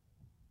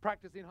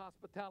 practicing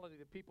hospitality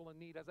to people in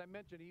need. As I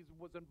mentioned, he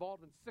was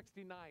involved in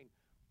 69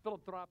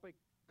 philanthropic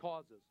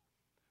causes.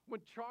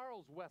 When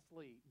Charles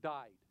Wesley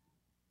died,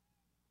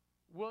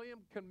 William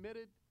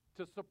committed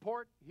to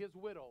support his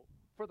widow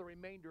for the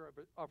remainder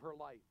of her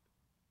life.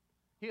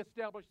 He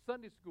established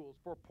Sunday schools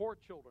for poor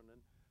children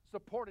and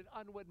supported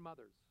unwed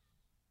mothers.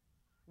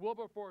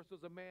 Wilberforce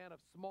was a man of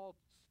small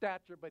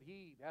stature, but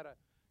he had a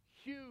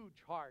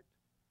huge heart.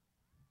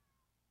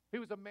 He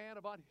was a man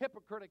of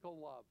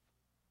unhypocritical love.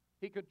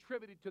 He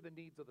contributed to the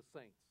needs of the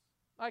saints.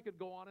 I could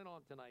go on and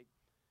on tonight.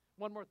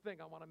 One more thing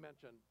I want to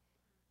mention.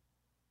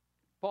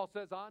 Paul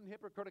says,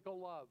 unhypocritical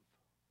love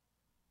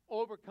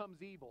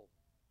overcomes evil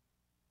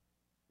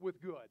with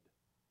good.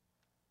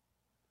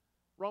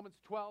 Romans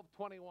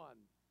 12:21.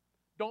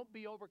 Don't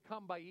be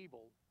overcome by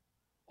evil.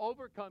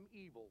 Overcome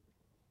evil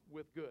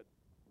with good.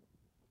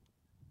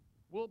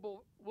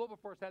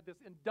 Wilberforce had this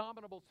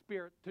indomitable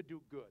spirit to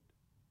do good,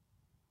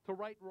 to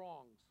right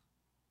wrongs,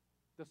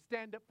 to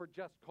stand up for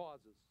just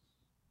causes.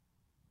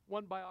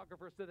 One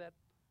biographer said that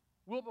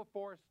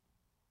Wilberforce,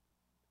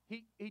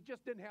 he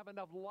just didn't have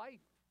enough life.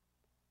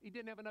 He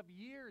didn't have enough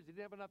years. He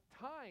didn't have enough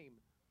time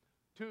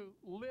to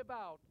live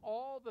out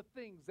all the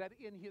things that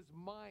in his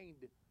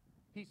mind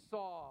he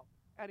saw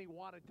and he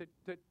wanted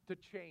to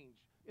change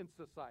in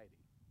society.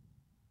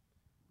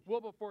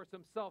 Wilberforce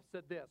himself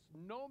said this,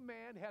 no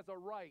man has a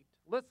right,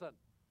 listen,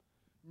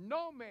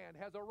 no man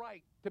has a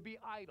right to be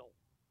idle.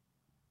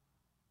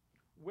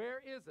 Where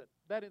is it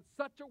that in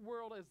such a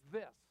world as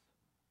this,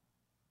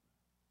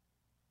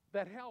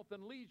 that health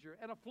and leisure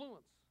and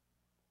affluence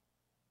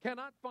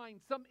cannot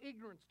find some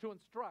ignorance to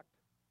instruct,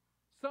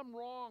 some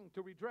wrong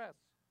to redress,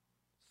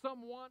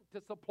 some want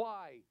to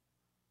supply,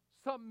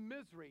 some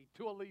misery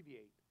to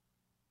alleviate?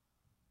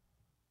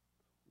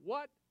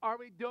 What are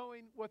we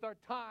doing with our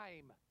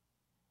time?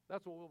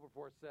 That's what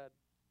Wilberforce said.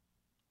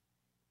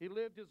 He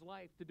lived his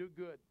life to do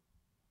good,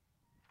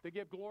 to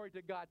give glory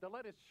to God, to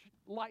let his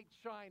light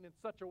shine in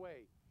such a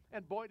way.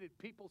 And boy, did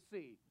people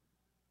see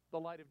the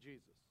light of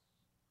Jesus.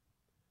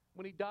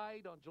 When he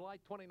died on July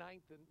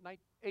 29th,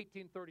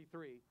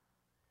 1833,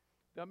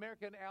 the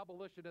American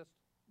abolitionist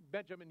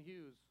Benjamin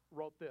Hughes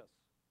wrote this.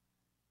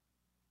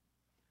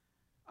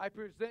 I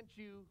present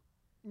you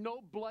no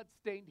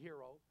blood-stained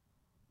hero.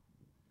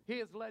 He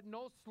has led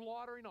no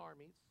slaughtering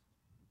armies.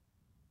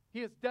 He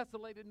has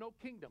desolated no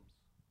kingdoms.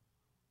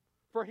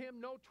 For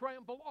him no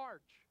triumphal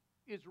arch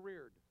is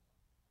reared.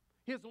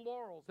 His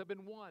laurels have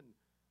been won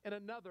in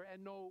another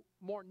and no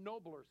more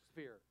nobler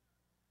sphere.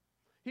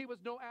 He was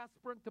no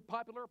aspirant to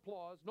popular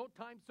applause, no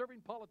time-serving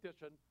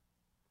politician,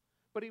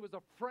 but he was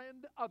a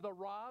friend of the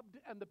robbed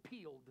and the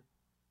peeled.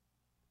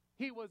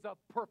 He was a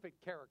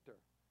perfect character.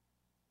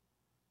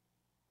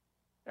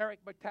 Eric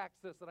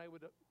Metaxas, and I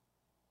would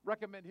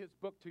recommend his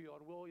book to you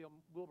on William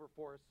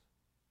Wilberforce.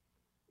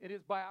 In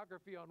his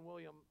biography on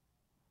William,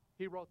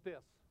 he wrote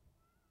this.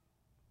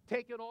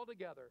 Taken all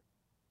together,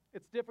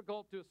 it's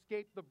difficult to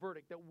escape the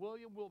verdict that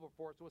William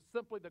Wilberforce was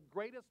simply the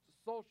greatest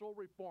social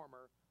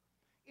reformer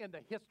in the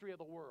history of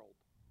the world.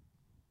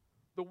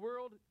 The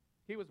world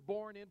he was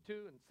born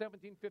into in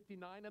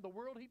 1759 and the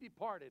world he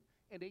departed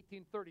in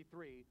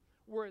 1833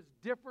 were as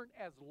different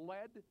as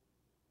lead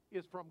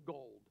is from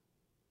gold.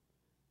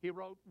 He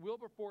wrote,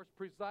 Wilberforce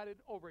presided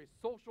over a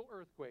social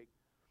earthquake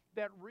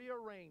that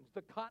rearranged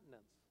the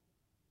continents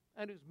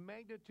and whose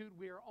magnitude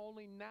we are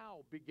only now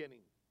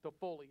beginning to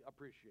fully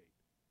appreciate.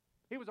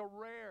 He was a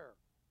rare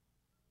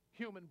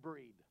human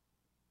breed,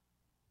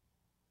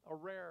 a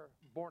rare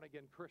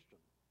born-again Christian.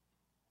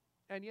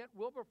 And yet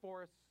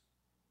Wilberforce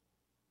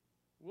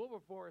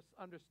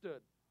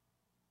understood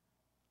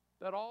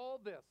that all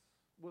this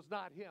was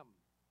not him.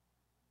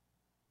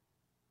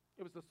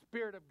 It was the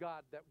Spirit of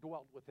God that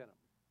dwelt within him.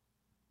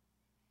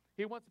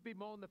 He wants to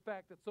bemoan the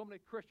fact that so many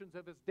Christians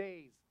of his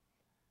days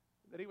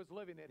that he was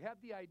living in had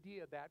the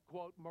idea that,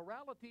 quote,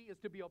 morality is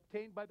to be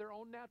obtained by their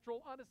own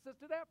natural,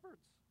 unassisted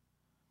efforts.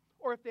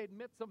 Or if they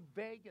admit some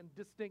vague and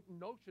distinct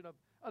notion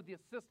of the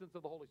assistance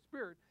of the Holy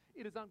Spirit,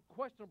 it is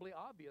unquestionably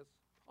obvious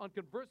on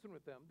conversing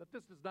with them that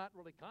this does not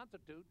really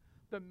constitute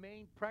the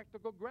main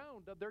practical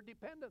ground of their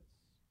dependence.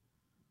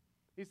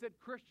 He said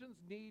Christians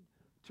need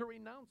to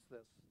renounce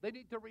this. They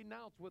need to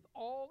renounce with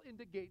all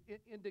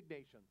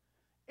indignation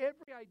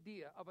every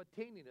idea of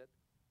attaining it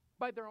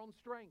by their own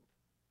strength.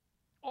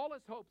 All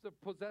his hopes of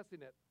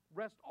possessing it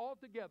rest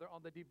altogether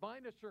on the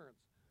divine assurance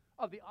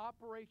of the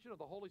operation of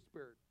the Holy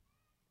Spirit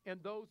in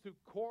those who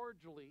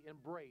cordially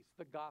embrace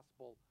the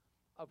gospel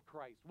of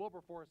Christ.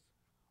 Wilberforce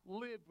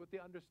lived with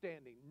the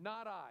understanding,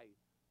 not I,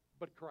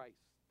 but Christ.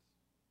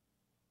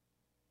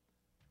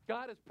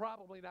 God has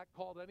probably not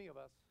called any of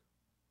us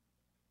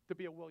to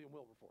be a William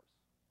Wilberforce.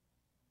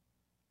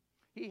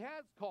 He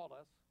has called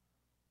us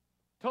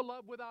to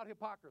love without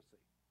hypocrisy.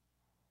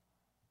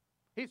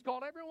 He's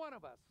called every one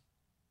of us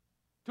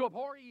to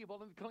abhor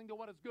evil and to cling to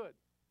what is good.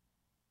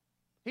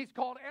 He's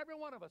called every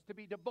one of us to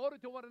be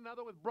devoted to one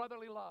another with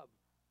brotherly love.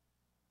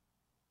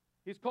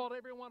 He's called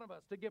every one of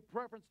us to give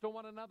preference to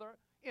one another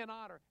in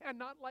honor and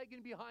not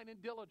lagging behind in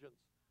diligence,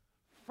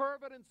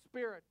 fervent in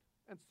spirit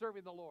and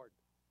serving the Lord.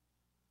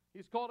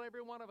 He's called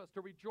every one of us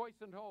to rejoice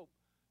in hope,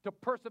 to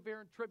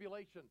persevere in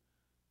tribulation,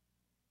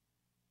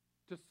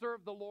 to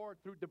serve the Lord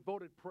through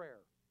devoted prayer.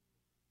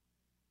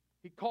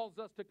 He calls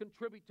us to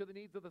contribute to the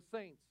needs of the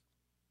saints,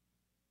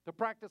 to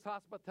practice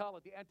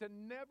hospitality, and to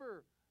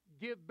never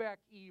give back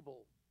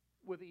evil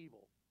with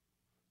evil,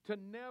 to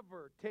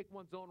never take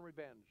one's own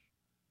revenge.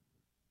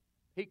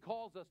 He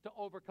calls us to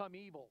overcome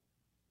evil,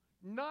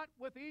 not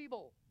with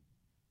evil,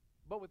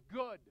 but with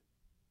good,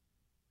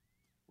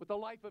 with the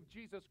life of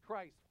Jesus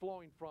Christ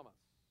flowing from us.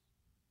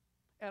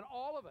 And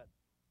all of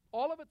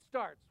it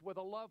starts with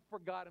a love for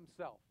God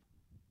himself.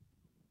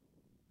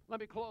 Let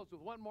me close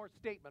with one more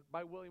statement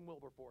by William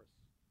Wilberforce.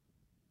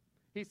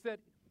 He said,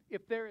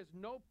 if there is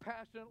no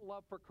passionate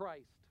love for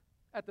Christ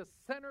at the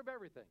center of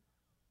everything,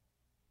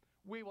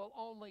 we will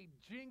only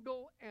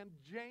jingle and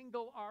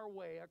jangle our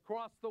way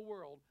across the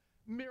world,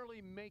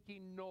 merely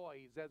making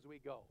noise as we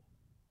go.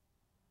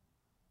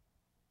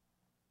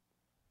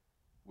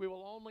 We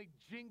will only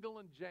jingle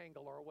and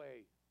jangle our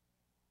way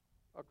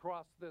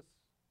across this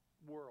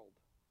world,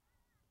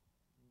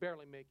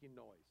 barely making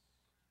noise.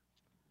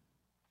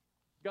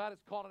 God is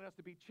calling us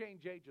to be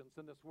change agents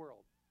in this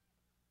world.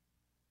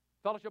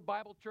 Fellowship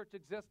Bible Church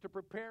exists to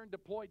prepare and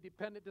deploy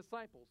dependent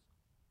disciples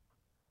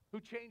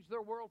who change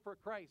their world for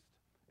Christ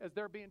as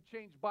they're being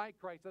changed by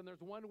Christ. And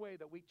there's one way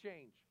that we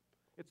change.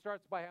 It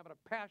starts by having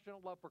a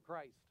passionate love for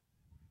Christ.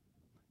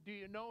 Do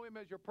you know him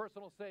as your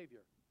personal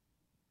Savior?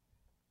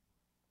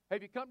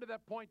 Have you come to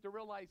that point to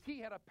realize he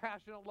had a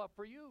passionate love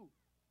for you?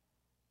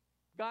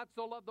 God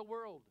so loved the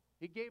world,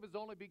 he gave his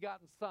only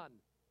begotten Son,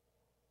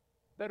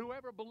 that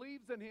whoever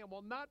believes in him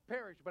will not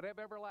perish but have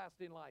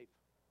everlasting life.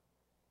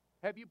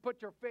 Have you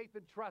put your faith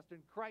and trust in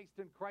Christ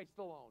and Christ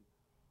alone?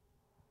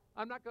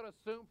 I'm not going to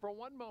assume for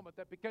one moment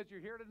that because you're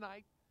here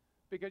tonight,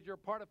 because you're a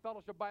part of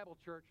Fellowship Bible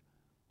Church,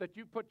 that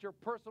you put your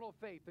personal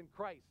faith in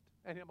Christ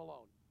and him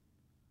alone.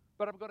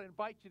 But I'm going to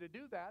invite you to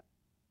do that.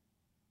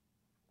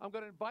 I'm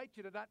going to invite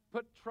you to not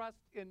put trust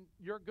in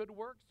your good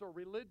works or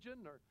religion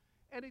or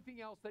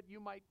anything else that you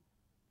might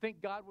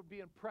think God would be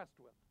impressed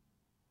with.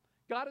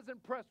 God is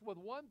impressed with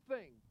one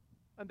thing,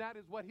 and that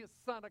is what his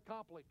Son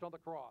accomplished on the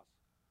cross.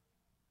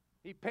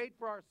 He paid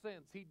for our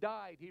sins. He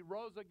died. He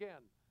rose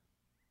again.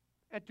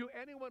 And to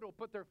anyone who will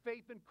put their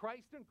faith in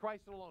Christ and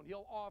Christ alone,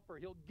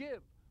 he'll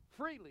give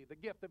freely the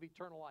gift of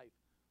eternal life.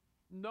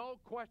 No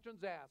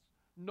questions asked,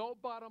 no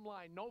bottom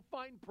line, no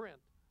fine print.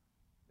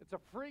 It's a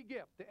free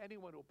gift to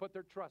anyone who will put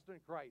their trust in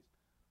Christ.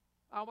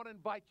 I want to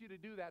invite you to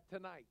do that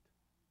tonight,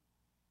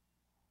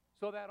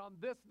 so that on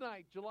this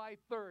night, July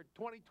 3rd,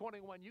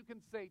 2021, you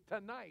can say,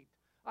 tonight,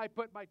 I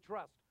put my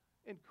trust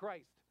in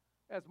Christ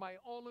as my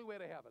only way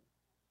to heaven.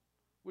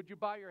 Would you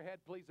bow your head,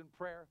 please, in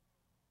prayer?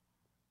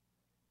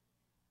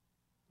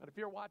 And if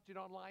you're watching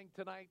online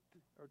tonight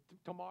or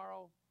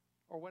tomorrow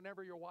or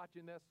whenever you're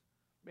watching this,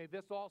 may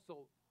this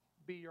also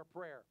be your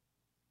prayer.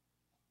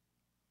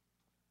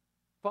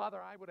 Father,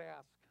 I would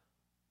ask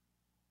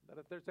that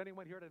if there's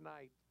anyone here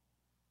tonight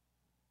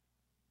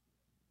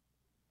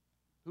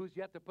who's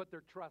yet to put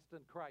their trust in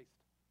Christ,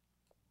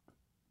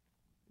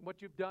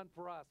 what you've done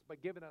for us by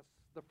giving us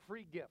the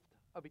free gift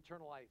of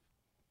eternal life,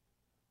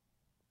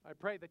 I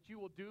pray that you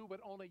will do what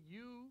only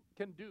you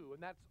can do,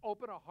 and that's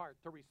open a heart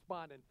to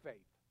respond in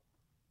faith.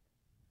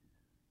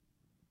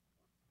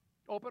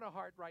 Open a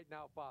heart right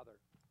now, Father,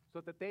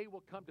 so that they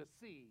will come to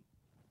see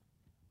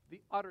the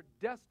utter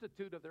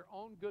destitute of their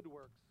own good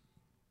works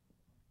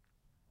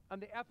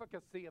and the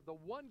efficacy of the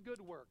one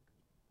good work,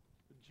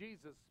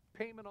 Jesus'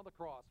 payment on the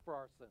cross for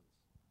our sins.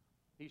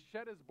 He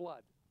shed his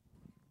blood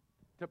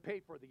to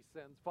pay for these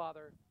sins.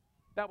 Father,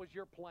 that was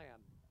your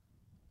plan.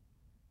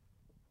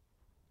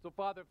 So,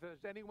 Father, if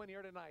there's anyone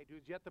here tonight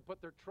who's yet to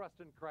put their trust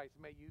in Christ,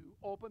 may you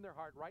open their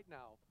heart right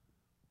now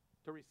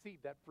to receive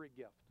that free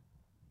gift.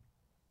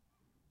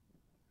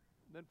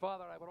 And then,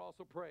 Father, I would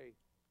also pray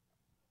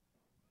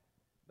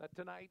that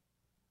tonight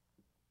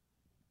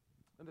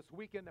and this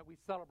weekend that we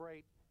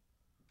celebrate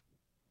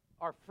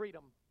our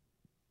freedom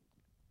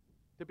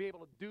to be able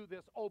to do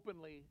this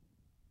openly,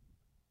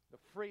 the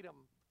freedom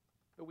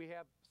that we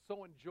have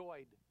so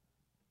enjoyed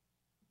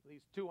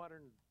these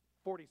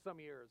 240-some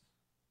years.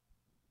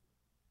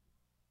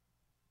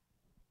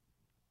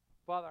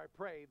 Father, I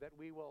pray that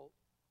we will,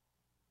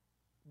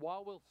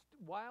 while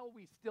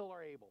we still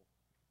are able,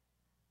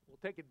 We'll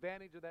take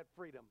advantage of that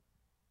freedom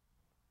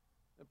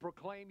and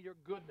proclaim your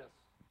goodness.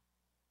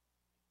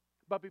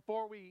 But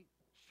before we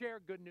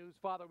share good news,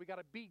 Father, we got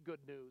to be good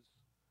news.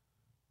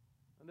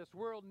 And this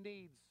world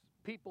needs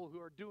people who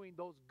are doing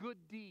those good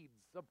deeds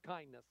of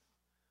kindness,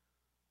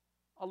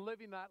 of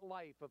living that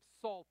life of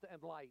salt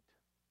and light.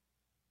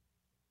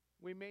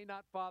 We may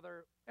not,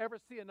 Father, ever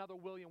see another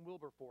William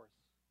Wilberforce.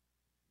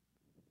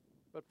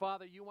 But,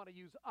 Father, you want to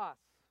use us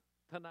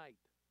tonight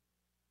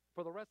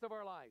for the rest of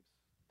our lives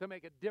to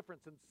make a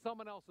difference in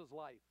someone else's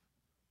life.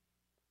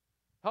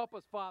 Help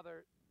us,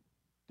 Father,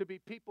 to be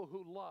people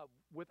who love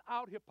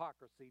without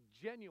hypocrisy,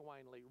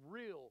 genuinely,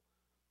 real,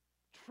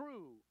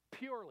 true,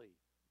 purely.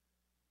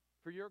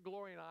 For your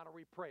glory and honor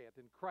we pray it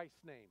in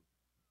Christ's name.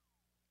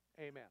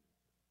 Amen.